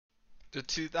The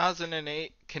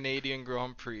 2008 Canadian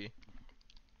Grand Prix,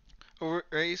 a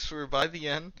race where by the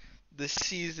end, the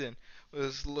season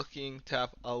was looking to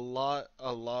have a lot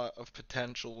of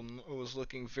potential and it was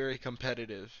looking very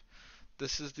competitive.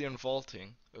 This is the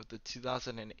unvaulting of the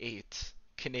 2008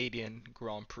 Canadian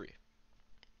Grand Prix.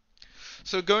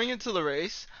 So going into the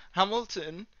race,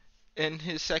 Hamilton in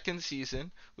his second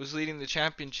season was leading the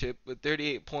championship with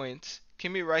 38 points.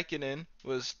 Kimi Räikkönen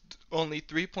was only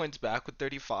 3 points back with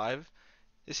 35.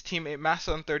 His teammate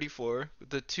Massa on 34,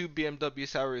 with the two BMW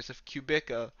Saurers of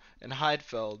Kubica and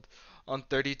Heidfeld on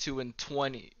 32 and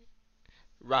 20,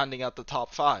 rounding out the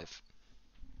top five.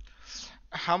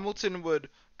 Hamilton would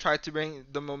try to bring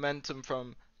the momentum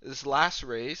from his last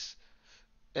race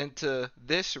into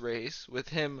this race with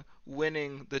him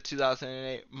winning the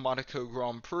 2008 Monaco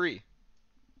Grand Prix.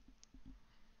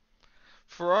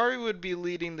 Ferrari would be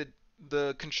leading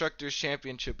the Constructors'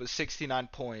 Championship with 69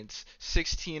 points,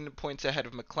 16 points ahead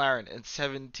of McLaren and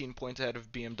 17 points ahead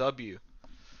of BMW.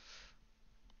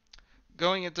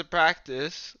 Going into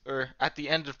practice, or at the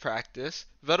end of practice,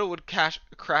 Vettel would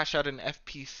crash out in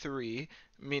FP3,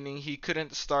 meaning he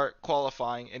couldn't start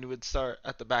qualifying and he would start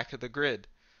at the back of the grid.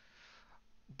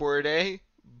 Bourdais,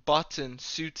 Button,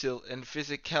 Sutil, and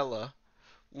Fisichella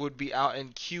would be out in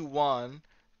Q1,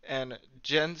 and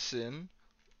Jensen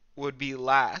would be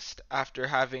last after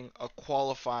having a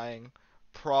qualifying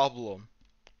problem,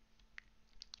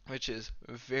 which is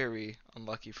very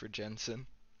unlucky for Jensen.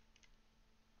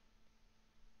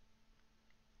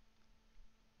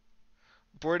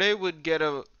 Bourdais would get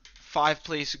a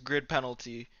 5-place grid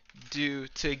penalty due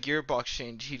to a gearbox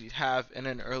change he'd have in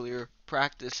an earlier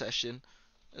practice session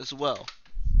as well.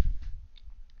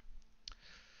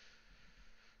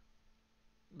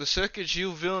 The circuit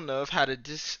Gilles Villeneuve had a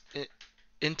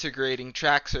disintegrating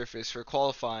track surface for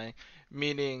qualifying,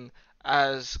 meaning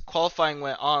as qualifying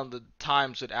went on, the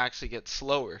times would actually get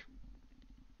slower.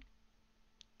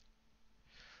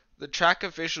 The track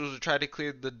officials would try to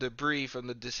clear the debris from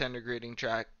the disintegrating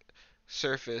track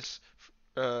surface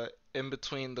in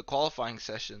between the qualifying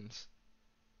sessions.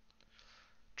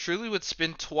 Trulli would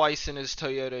spin twice in his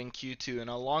Toyota in Q2, and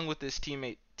along with his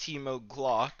teammate Timo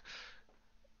Glock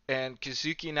and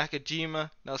Kazuki Nakajima,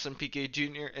 Nelson Piquet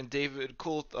Jr., and David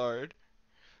Coulthard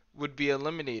would be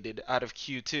eliminated out of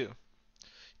Q2.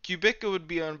 Kubica would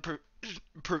be on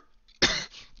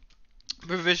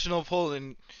provisional pole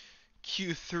in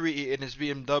Q3 in his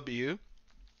BMW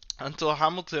until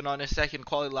Hamilton on his second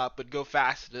quali lap would go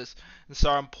fastest and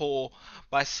start on pole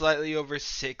by slightly over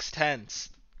 6/10.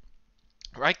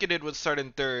 Raikkonen would start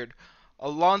in third,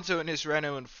 Alonso in his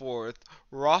Renault in fourth,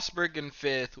 Rosberg in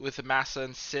fifth with Massa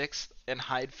in sixth, and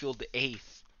Heidfeld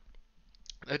eighth.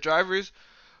 The drivers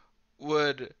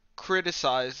would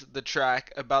criticize the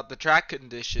track about the track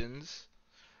conditions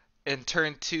in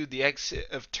turn 2, the exit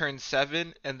of turn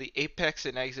 7, and the apex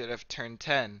and exit of turn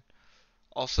 10.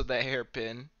 Also the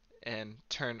hairpin and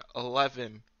turn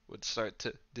 11 would start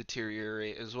to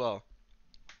deteriorate as well.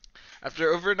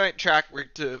 After overnight track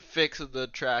work to fix the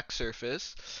track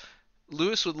surface,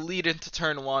 Lewis would lead into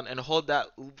turn 1 and hold that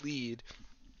lead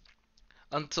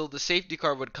until the safety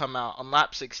car would come out on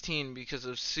lap 16 because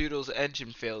of Sutil's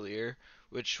engine failure,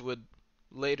 which would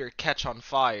later catch on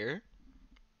fire.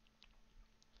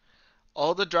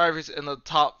 All the drivers in the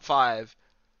top 5,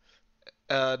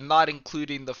 not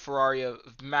including the Ferrari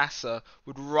of Massa,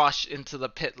 would rush into the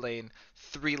pit lane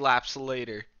 3 laps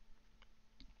later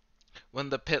when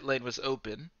the pit lane was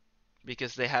open,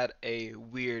 because they had a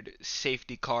weird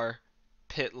safety car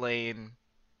pit lane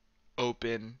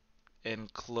open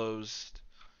and closed.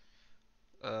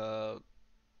 I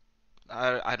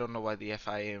don't know why the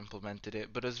FIA implemented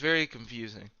it, but it was very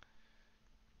confusing.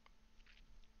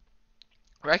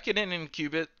 Raikkonen and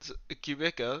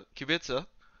Kubica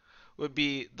would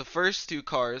be the first 2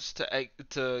 cars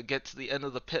to get to the end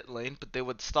of the pit lane, but they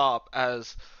would stop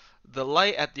as the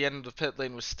light at the end of the pit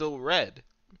lane was still red.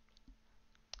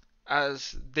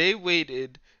 As they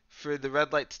waited for the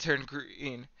red light to turn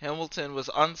green, Hamilton was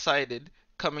unsighted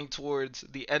coming towards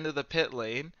the end of the pit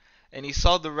lane, and he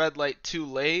saw the red light too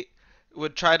late,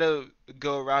 would try to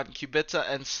go around Kubica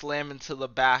and slam into the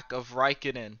back of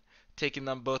Raikkonen, taking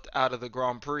them both out of the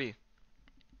Grand Prix.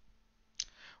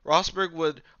 Rosberg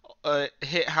would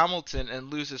hit Hamilton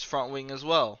and lose his front wing as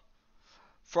well.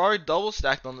 Ferrari double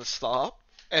stacked on the stop,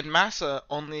 and Massa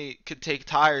only could take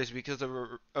tires because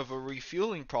of a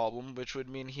refueling problem, which would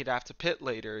mean he'd have to pit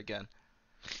later again.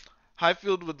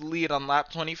 Heidfeld would lead on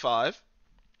lap 25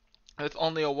 with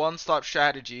only a 1-stop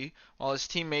strategy, while his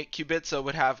teammate Kubica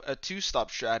would have a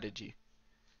 2-stop strategy.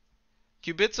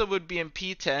 Kubica would be in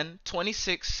P10,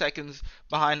 26 seconds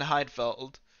behind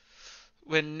Heidfeld.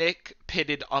 when Nick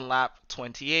pitted on lap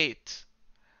 28.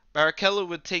 Barrichello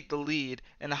would take the lead,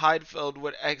 and Heidfeld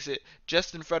would exit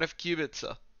just in front of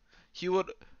Kubica.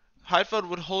 Heidfeld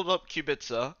would hold up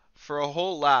Kubica for a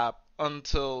whole lap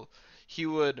until he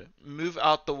would move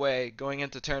out the way going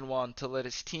into turn 1 to let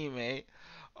his teammate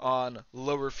on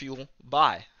lower fuel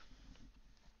by.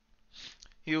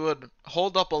 He would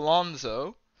hold up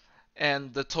Alonso,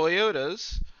 and the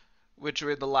Toyotas, which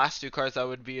were the last two cars that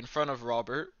would be in front of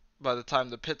Robert by the time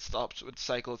the pit stops would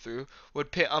cycle through,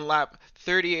 would pit on lap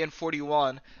 38 and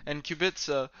 41, and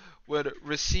Kubica would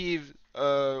receive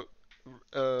a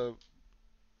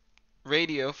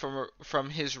radio from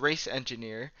his race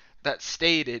engineer that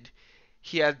stated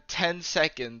he had 10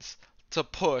 seconds to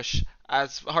push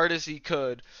as hard as he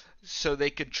could so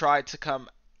they could try to come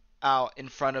out in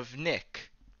front of Nick.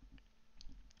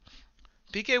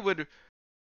 Piquet would...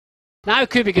 Now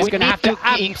Kubica's going to have to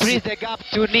increase the gap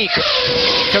to Nick.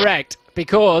 Correct,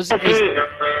 because...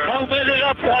 How many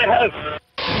laps I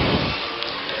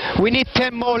have? We need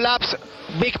 10 more laps,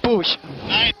 big push.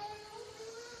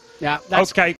 Yeah,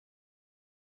 that's... Okay.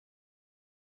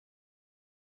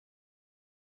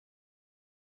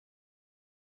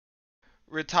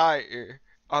 retire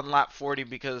on lap 40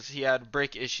 because he had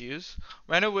brake issues.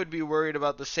 Renault would be worried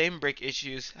about the same brake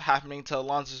issues happening to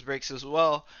Alonso's brakes as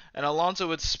well, and Alonso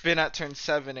would spin at turn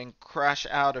 7 and crash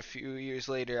out a few years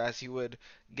later as he would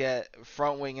get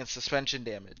front wing and suspension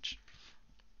damage.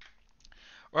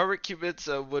 Robert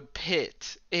Kubica would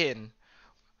pit in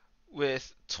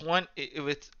with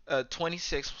a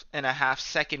 26.5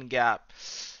 second gap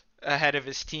ahead of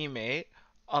his teammate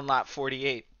on lap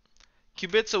 48.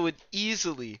 Kubica would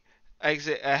easily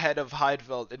exit ahead of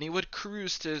Heidfeld, and he would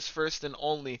cruise to his first and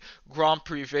only Grand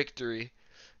Prix victory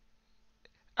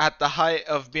at the height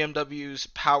of BMW's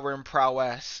power and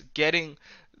prowess, getting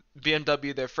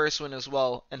BMW their first win as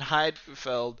well, and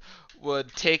Heidfeld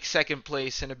would take second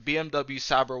place in a BMW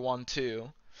Sauber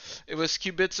 1-2. It was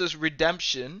Kubica's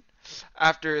redemption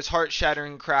after his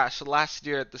heart-shattering crash last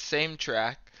year at the same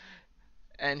track,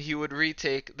 and he would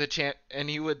take the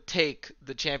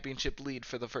championship lead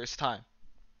for the first time.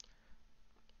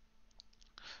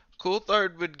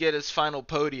 Coulthard would get his final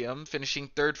podium, finishing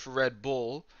third for Red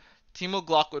Bull. Timo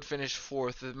Glock would finish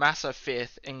fourth, with Massa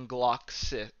fifth, and Glock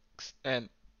sixth, and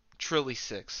Trilly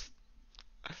sixth.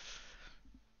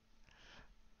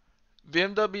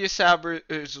 BMW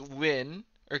Sauber's win,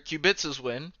 or Kubica's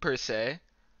win per se,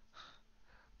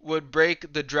 would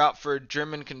break the drought for a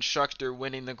German constructor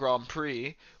winning the Grand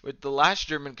Prix, with the last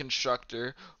German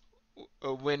constructor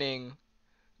winning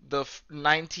the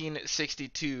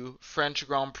 1962 French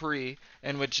Grand Prix,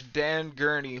 in which Dan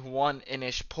Gurney won in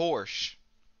his Porsche.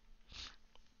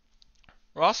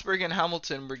 Rosberg and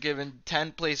Hamilton were given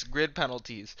 10-place grid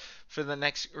penalties for the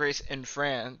next race in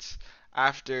France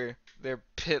after their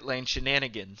pit lane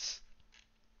shenanigans.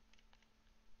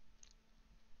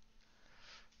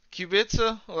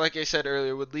 Kubica, like I said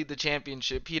earlier, would lead the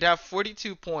championship. He'd have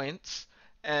 42 points,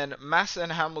 and Massa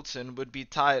and Hamilton would be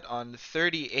tied on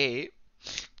 38,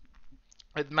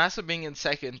 with Massa being in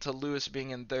second to Lewis being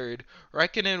in third.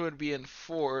 Raikkonen would be in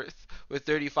fourth with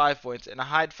 35 points, and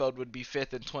Heidfeld would be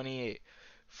fifth and 28.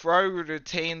 Ferrari would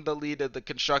retain the lead of the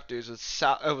constructors with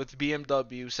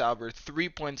BMW Sauber 3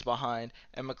 points behind,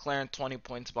 and McLaren 20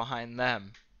 points behind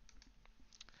them.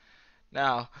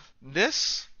 Now,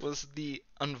 this was the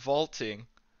unvaulting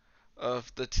of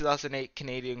the 2008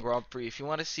 Canadian Grand Prix. If you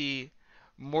want to see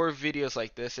more videos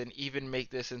like this and even make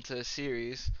this into a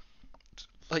series,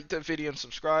 like the video and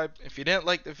subscribe. If you didn't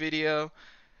like the video,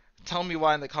 tell me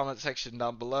why in the comment section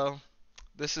down below.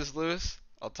 This is Lewis.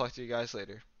 I'll talk to you guys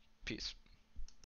later. Peace.